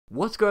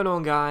What's going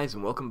on, guys,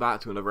 and welcome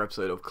back to another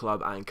episode of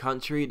Club and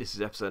Country. This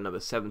is episode number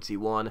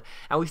 71,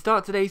 and we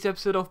start today's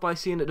episode off by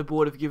seeing that the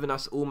board have given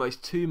us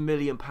almost £2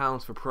 million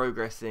for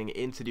progressing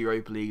into the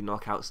Europa League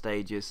knockout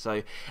stages,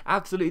 so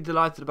absolutely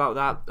delighted about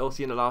that.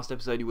 Obviously in the last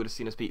episode you would have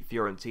seen us beat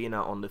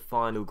Fiorentina on the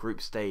final group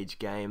stage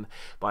game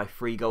by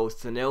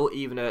 3-0,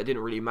 even though it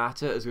didn't really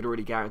matter as we'd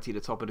already guaranteed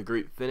the top of the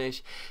group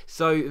finish.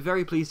 So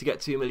very pleased to get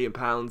 £2 million,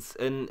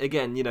 and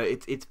again, you know,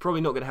 it's probably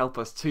not going to help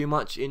us too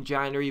much in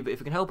January, but if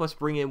it can help us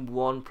bring in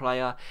one player,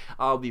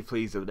 I'll be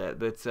pleased with it.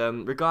 But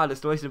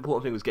regardless, the most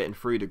important thing was getting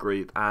through the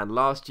group, and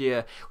last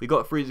year we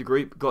got through the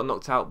group, got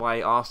knocked out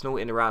by Arsenal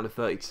in the round of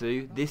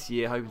 32. This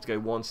year hoping to go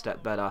one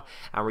step better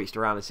and reach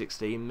the round of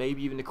 16,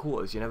 maybe even the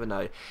quarters, you never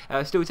know.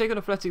 Still, we take on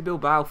Athletic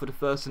Bilbao for the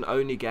first and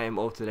only game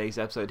of today's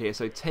episode here,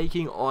 so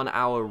taking on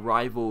our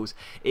rivals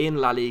in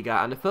La Liga,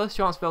 and the first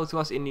chance fell to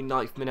us in the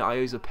 9th minute.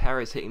 Ioza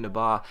Perez hitting the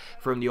bar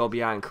from the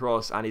Obiang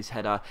cross, and his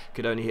header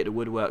could only hit the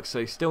woodwork,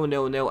 so still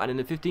 0-0. And in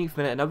the 15th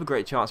minute, another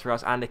great chance for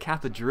us, and the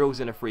Kappa drills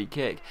in a free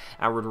kick,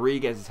 and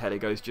Rodriguez's header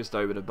goes just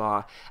over the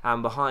bar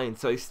and behind,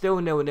 so still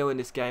 0-0 in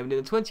this game. And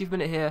in the 20th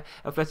minute here,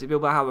 Athletic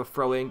Bilbao have a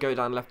throw in, go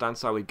down left hand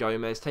side with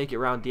Gomez, take it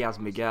around Diaz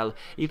Miguel,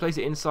 he plays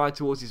it inside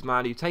towards his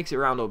man, who takes it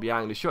around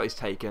Obiang, the shot is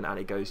taken and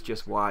it goes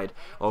just wide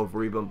of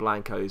Ruben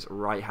Blanco's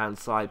right hand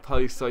side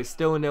post, so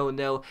still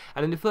 0-0.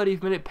 And in the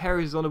 30th minute,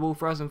 Perez is on the ball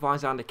for us and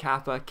finds down to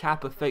Kappa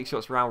fake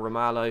shots around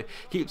Romalo,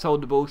 keeps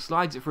hold the ball,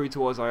 slides it through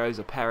towards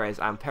Ioza Perez,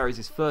 and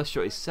Perez's first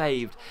shot is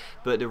saved,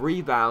 but the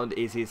rebound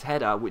is his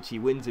header, which he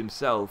wins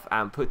himself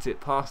and puts it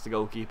past the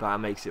goalkeeper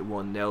and makes it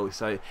 1-0.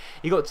 So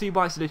he got two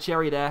bites of the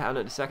cherry there, and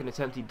at the second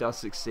attempt he does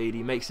succeed.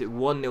 He makes it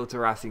 1-0 to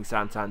Racing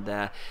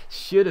Santander.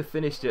 Should have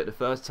finished it the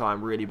first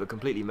time really, but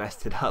completely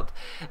messed it up,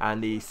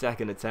 and the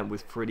second attempt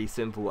was pretty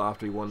simple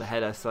after he won the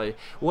header. So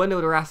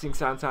 1-0 to Racing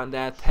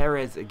Santander,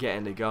 Perez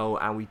getting the goal,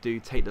 and we do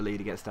take the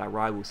lead against our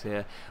rivals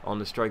here on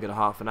the stroke of the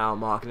half an hour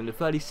mark. And in the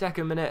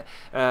 32nd minute,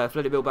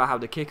 Athletic Bilbao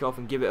have the kick off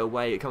and give it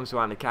away. It comes to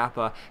Andy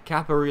Kappa.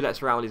 Kappa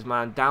roulettes around his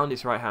man down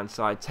this right hand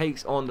side,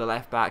 takes on the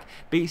left back,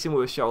 beats him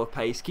with a show of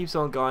pace, keeps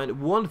on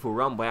going. Wonderful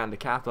run by Andy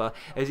Kappa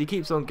as he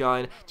keeps on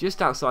going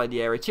just outside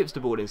the area, chips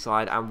the ball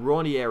inside, and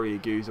Ronnie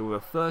Ariaguza with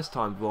a first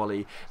time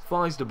volley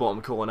finds the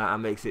bottom corner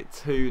and makes it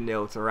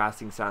 2-0 to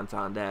Racing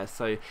Santander.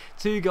 So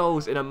 2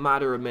 goals in a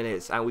matter of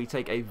minutes, and we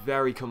take a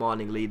very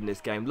commanding lead in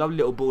this game. Lovely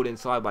little ball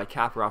inside by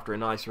Kappa after a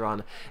nice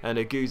run, and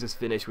Aguza's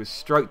finish was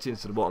stroked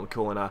into the bottom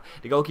corner.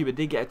 The goalkeeper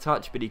did get a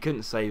touch, but he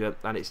couldn't save it,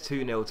 and it's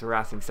 2-0 to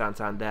Racing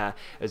Santander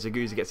as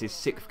Aguza gets his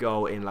 6th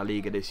goal in La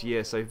Liga this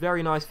year. So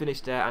very nice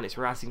finish there, and it's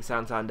Racing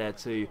Santander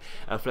 2,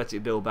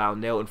 Athletic Bilbao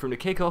 0. And from the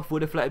kickoff,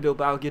 would Athletic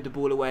Bilbao give the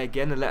ball away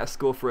again and let us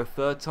score for a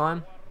third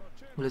time?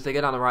 Well, as they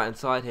go down the right hand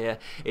side here,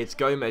 it's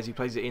Gomez who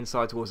plays it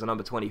inside towards the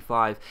number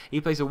 25.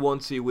 He plays a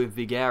 1-2 with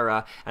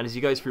Viguera, and as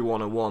he goes through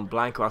 1-on-1,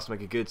 Blanco has to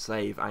make a good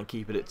save and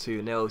keep it at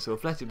 2-0. So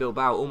Athletic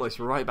Bilbao almost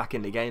right back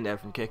in the game there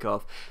from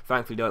kickoff.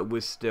 Thankfully though, it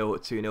was still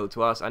 2-0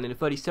 to us. And in the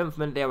 37th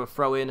minute they have a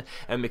throw in,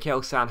 and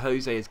Mikel San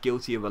Jose is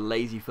guilty of a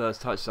lazy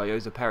first touch, so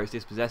Ioza Perez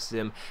dispossesses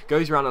him,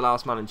 goes around the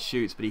last man and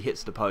shoots, but he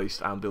hits the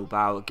post, and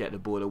Bilbao get the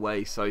ball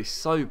away. So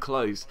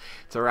close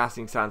to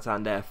Racing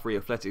Santander 3,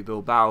 Athletic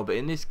Bilbao. But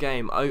in this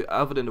game,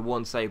 other than the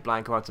one save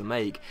Blanco had to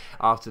make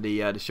after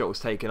the shot was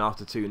taken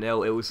after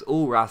 2-0, it was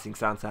all Racing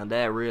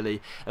Santander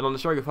really. And on the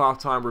stroke of half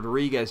time,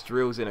 Rodriguez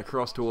drills in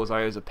across towards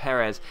Ioza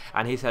Perez,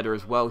 and his header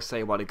as well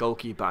saved by the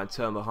goalkeeper and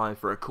turned behind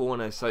for a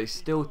corner. So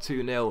still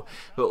 2-0,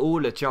 but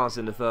all the chances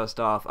in the first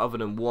half other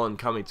than one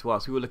coming to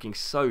us. We were looking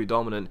so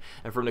dominant,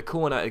 and from the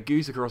corner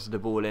Aguza crosses the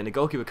ball in, the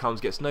goalkeeper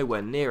gets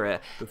nowhere near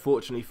it, but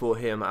fortunately for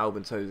him,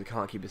 Alban Toza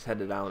can't keep his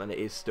header down, and it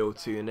is still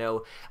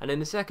 2-0. And in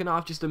the second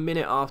half, just a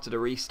minute after the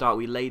restart,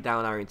 we laid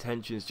down our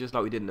intentions just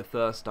like we did in the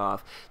first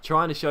half,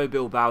 trying to show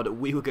Bilbao that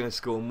we were going to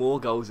score more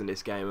goals in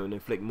this game and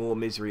inflict more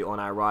misery on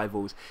our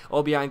rivals.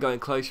 Obiang going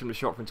close from the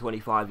shot from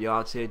 25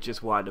 yards here,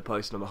 just wide the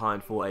post and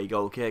behind for a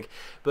goal kick.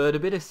 But a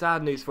bit of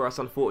sad news for us,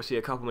 unfortunately,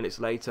 a couple minutes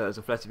later as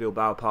Athletic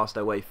Bilbao passed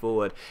their way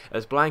forward,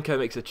 as Blanco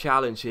makes a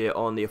challenge here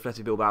on the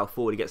Athletic Bilbao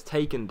forward. He gets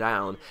taken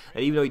down,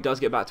 and even though he does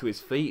get back to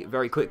his feet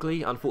very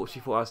quickly,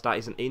 unfortunately for us that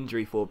is an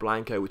injury for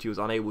Blanco, which he was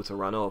unable to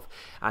run off,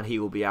 and he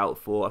will be out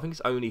for, I think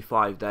it's only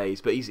 5 days,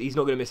 but he's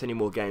not going to miss any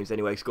more games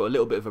anyway. He's got a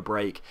little bit of a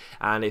break,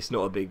 and it's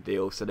not a big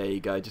deal, so there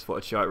you go, just thought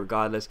I'd show it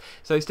regardless.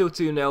 So still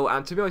 2-0,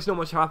 and to be honest, not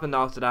much happened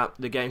after that.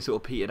 The game sort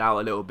of petered out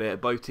a little bit,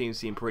 both teams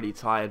seemed pretty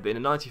tired, but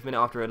in the 90th minute,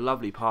 after a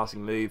lovely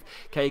passing move,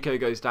 Keiko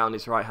goes down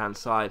this right hand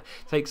side,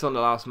 takes on the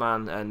last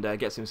man and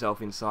gets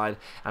himself inside,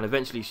 and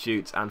eventually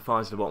shoots and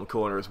finds the bottom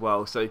corner as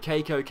well. So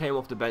Keiko came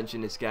off the bench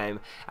in this game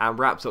and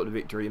wraps up the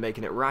victory,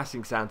 making it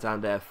Racing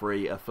Santander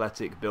 3,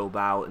 Athletic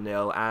Bilbao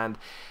 0. And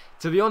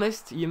To be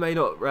honest, you may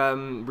not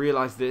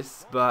realise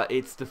this, but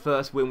it's the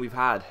first win we've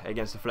had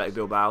against Athletic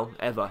Bilbao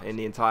ever in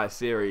the entire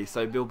series.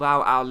 So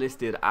Bilbao are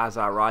listed as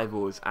our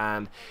rivals,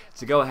 and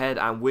to go ahead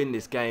and win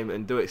this game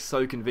and do it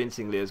so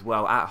convincingly as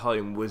well at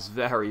home was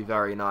very,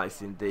 very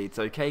nice indeed.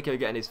 So Keiko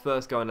getting his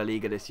first goal in La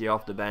Liga this year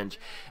off the bench,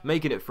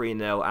 making it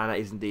 3-0, and that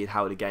is indeed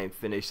how the game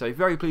finished. So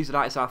very pleased with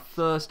that. It's our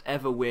first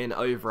ever win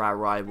over our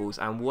rivals,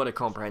 and what a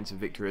comprehensive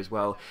victory as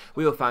well.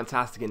 We were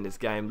fantastic in this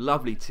game.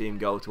 Lovely team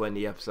goal to end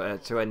the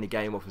episode, to end the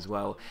game off as well.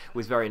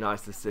 Was very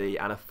nice to see,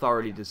 and a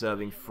thoroughly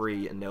deserving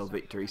 3-0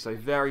 victory. So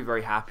very,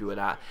 very happy with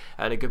that,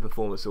 and a good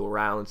performance all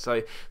round.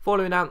 So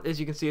following that, as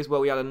you can see as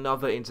well, we had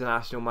another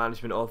international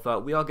management offer.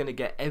 We are going to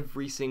get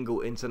every single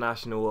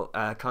international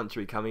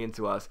country coming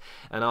into us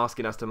and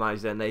asking us to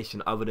manage their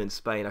nation other than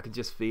Spain. I can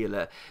just feel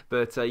it.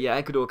 But yeah,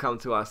 Ecuador come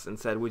to us and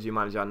said, would you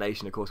manage our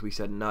nation? Of course we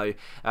said no.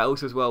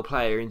 Also as well,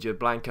 player injured.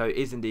 Blanco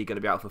is indeed going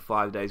to be out for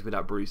 5 days with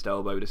that bruised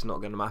elbow, but it's not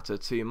going to matter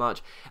too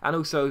much. And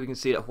also we can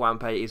see that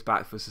Juanpe is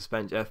back for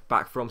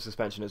back from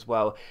suspension as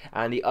well.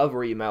 And the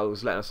other email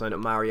was letting us know that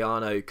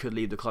Mariano could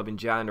leave the club in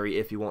January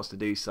if he wants to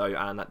do so,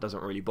 and that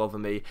doesn't really bother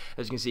me.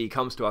 As you can see, he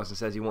comes to us and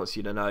says he wants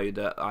you to know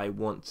that I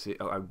want you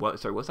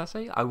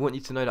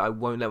to know that I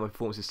won't let my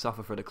performances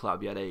suffer for the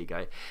club. Yeah, there you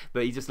go.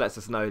 But he just lets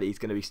us know that he's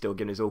going to be still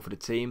giving his all for the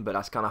team, but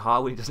that's kind of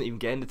hard when he doesn't even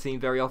get in the team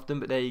very often.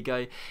 But there you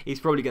go. He's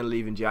probably going to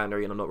leave in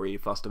January, and I'm not really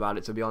fussed about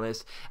it, to be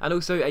honest. And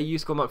also a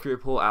youth squad monthly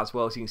report as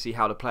well, so you can see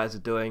how the players are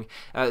doing.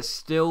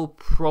 Still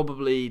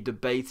probably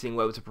debating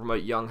whether to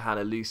promote young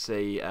Hannah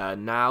Lucy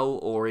now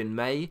or in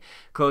May,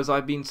 because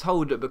I've been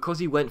told that because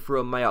he went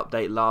through a May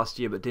update last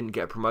year but didn't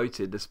get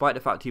promoted, despite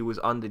the fact he was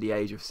under the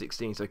age of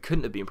 16, so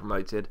couldn't have been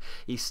promoted,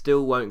 he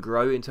still won't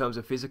grow in terms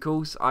of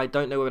physicals. I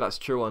don't know whether that's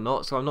true or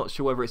not, so I'm not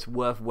sure whether it's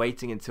worth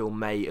waiting until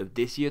May of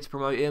this year to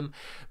promote him,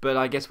 but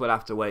I guess we'll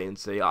have to wait and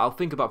see. I'll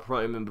think about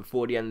promoting him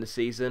before the end of the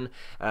season.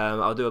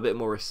 I'll do a bit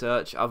more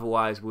research,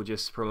 otherwise we'll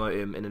just promote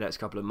him in the next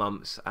couple of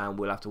months and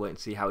we'll have to wait and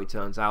see how he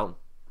turns out.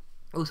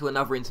 Also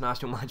another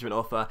international management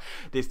offer,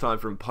 this time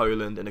from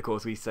Poland, and of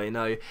course we say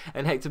no.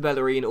 And Hector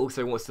Bellerin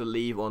also wants to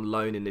leave on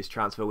loan in this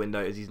transfer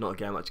window as he's not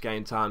getting much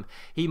game time.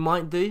 He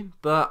might do,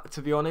 but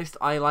to be honest,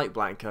 I like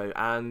Blanco,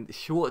 and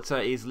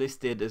Schwarzer is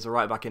listed as a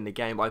right back in the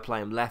game. I play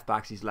him left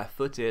back, he's left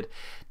footed.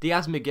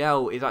 Diaz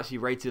Miguel is actually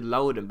rated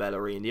lower than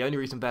Bellerin. The only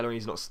reason Bellerin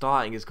is not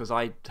starting is because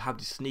I have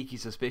the sneaky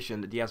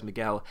suspicion that Diaz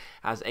Miguel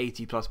has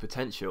 80 plus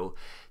potential.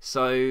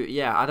 So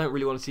yeah, I don't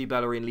really want to see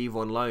Bellerin leave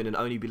on loan and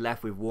only be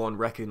left with one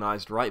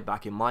recognised right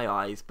back in my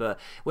eyes, but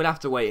we'll have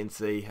to wait and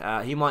see.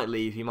 He might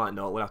leave, he might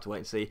not. We'll have to wait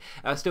and see.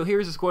 Still, here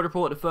is a squad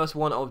report, the first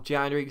one of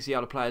January. You can see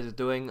how the players are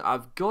doing.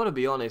 I've got to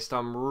be honest,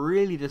 I'm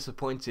really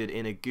disappointed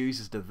in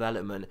Aguza's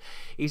development.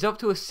 He's up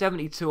to a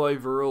 72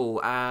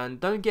 overall, and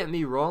don't get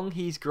me wrong,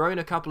 he's grown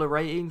a couple of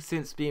ratings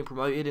since being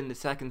promoted in the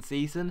second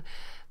season,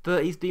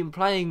 but he's been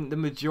playing the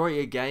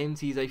majority of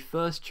games. He's a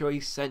first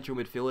choice central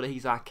midfielder.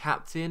 He's our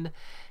captain.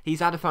 He's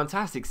had a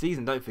fantastic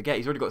season, don't forget.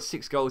 He's already got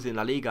 6 goals in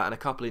La Liga and a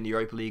couple in the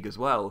Europa League as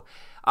well.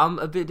 I'm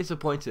a bit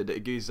disappointed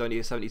that Aguza's only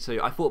a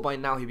 72. I thought by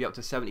now he'd be up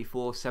to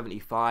 74,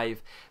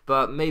 75,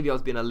 but maybe I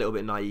was being a little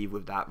bit naive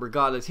with that.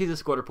 Regardless, here's a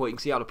squad report. You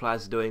can see how the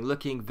players are doing.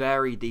 Looking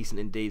very decent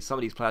indeed. Some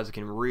of these players are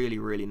looking really,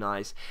 really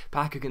nice.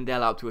 Paco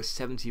Candela up to a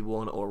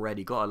 71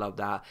 already. Gotta love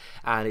that.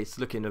 And it's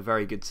looking a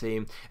very good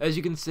team. As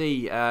you can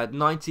see,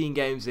 19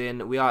 games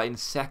in, we are in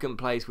second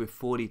place with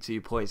 42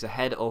 points,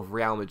 ahead of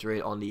Real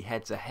Madrid on the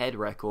head-to-head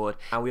record.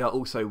 And we are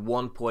also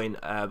 1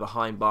 point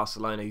behind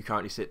Barcelona, who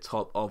currently sit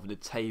top of the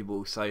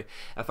table. So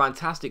a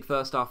fantastic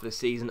first half of the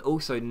season.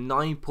 Also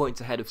 9 points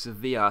ahead of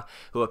Sevilla,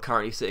 who are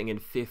currently sitting in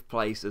 5th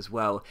place as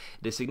well.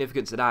 The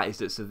significance of that is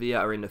that Sevilla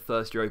are in the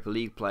first Europa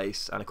League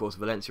place, and of course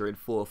Valencia are in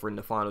 4th, are in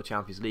the final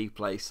Champions League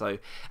place. So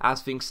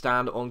as things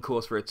stand, on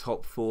course for a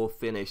top 4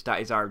 finish. That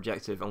is our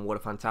objective, and what a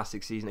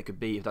fantastic season it could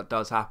be if that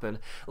does happen.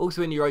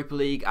 Also in the Europa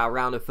League, our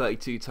round of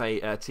 32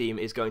 team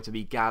is going to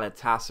be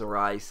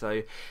Galatasaray.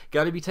 So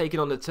going to be taking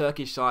on the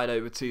Turkish side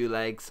over 2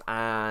 legs,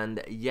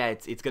 and yeah,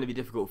 it's going to be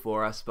difficult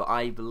for us, but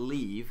I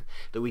believe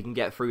that we can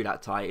get through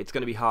that tie. It's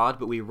going to be hard,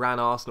 but we ran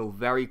Arsenal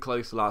very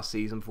close last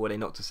season before they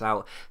knocked us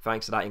out,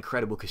 thanks to that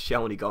incredible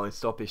Koscielny goal in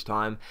stoppage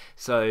time.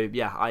 So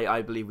yeah,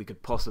 I believe we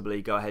could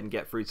possibly go ahead and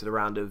get through to the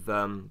round of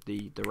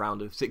the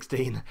round of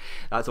 16.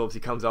 That obviously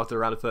comes after the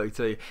round of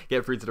 32.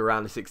 Get through to the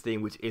round of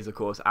 16, which is of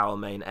course our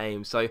main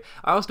aim. So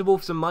I asked the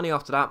board for some money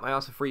after that. I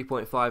asked for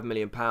 £3.5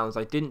 million.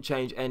 I didn't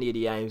change any of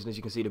the aims, and as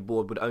you can see, the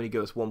board would only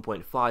give us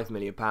 £1.5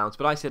 million,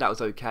 but I said that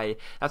was okay.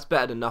 That's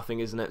better than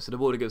nothing, isn't it? So the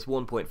board gives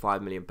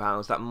 £1.5 million.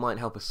 That might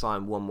help us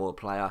sign one more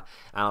player,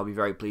 and I'll be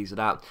very pleased with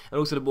that. And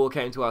also the board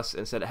came to us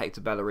and said that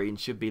Hector Bellerin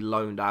should be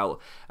loaned out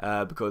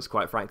because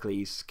quite frankly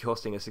he's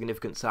costing a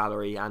significant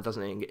salary and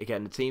doesn't get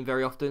in the team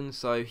very often,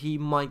 so he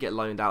might get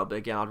loaned out, but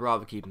again, I'd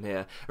rather keep him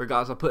here.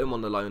 Regardless, I'll put him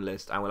on the loan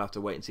list, and we'll have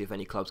to wait and see if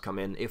any clubs come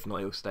in. If not,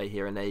 he'll stay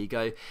here, and there you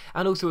go.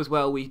 And also as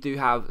well, we do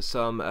have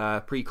some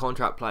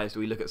pre-contract players that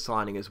we look at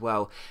signing as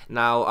well.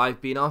 Now,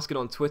 I've been asking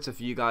on Twitter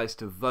for you guys guys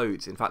to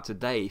vote. In fact,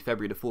 today,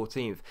 February the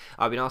 14th,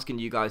 I've been asking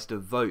you guys to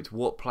vote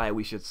what player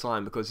we should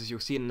sign, because as you'll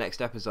see in the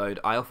next episode,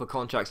 I offer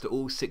contracts to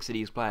all 6 of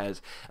these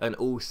players, and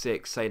all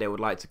 6 say they would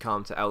like to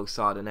come to El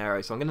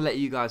Sardinero. So I'm going to let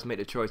you guys make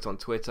the choice on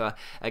Twitter.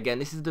 Again,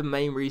 this is the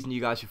main reason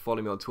you guys should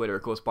follow me on Twitter.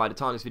 Of course, by the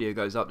time this video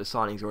goes up, the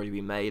signing's already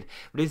been made,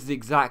 but this is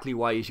exactly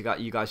why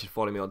you guys should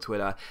follow me on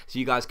Twitter, so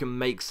you guys can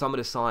make some of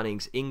the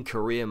signings in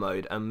career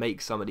mode and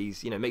make some of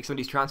these, make some of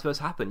these transfers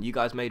happen. You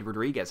guys made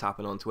Rodriguez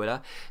happen on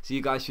Twitter, so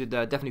you guys should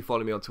definitely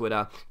follow me on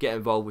Twitter, get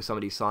involved with some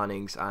of these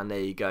signings, and there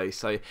you go.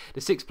 So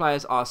the 6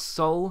 players are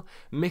Sol,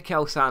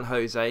 Mikel San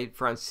Jose,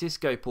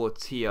 Francisco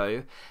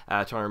Portillo,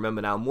 trying to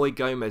remember now, Moy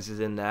Gomez is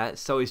in there,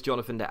 so is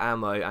Jonathan De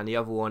Amo, and the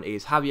other one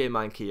is Javier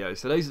Manquillo.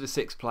 So those are the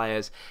 6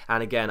 players,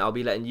 and again, I'll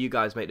be letting you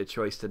guys make the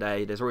choice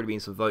today. There's already been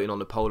some voting on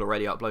the poll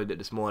already, I uploaded it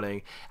this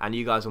morning, and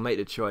you guys will make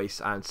the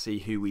choice and see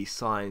who we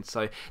sign.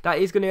 So that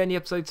is going to end the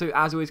episode. So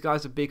as always,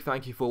 guys, a big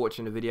thank you for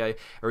watching the video.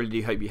 I really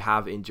do hope you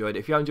have enjoyed it.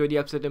 If you have enjoyed the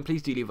episode, then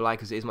please do leave a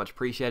like, as it is much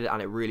appreciated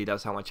and it really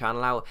does help my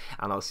channel out,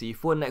 and I'll see you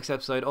for the next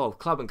episode of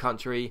Club and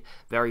Country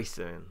very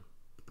soon.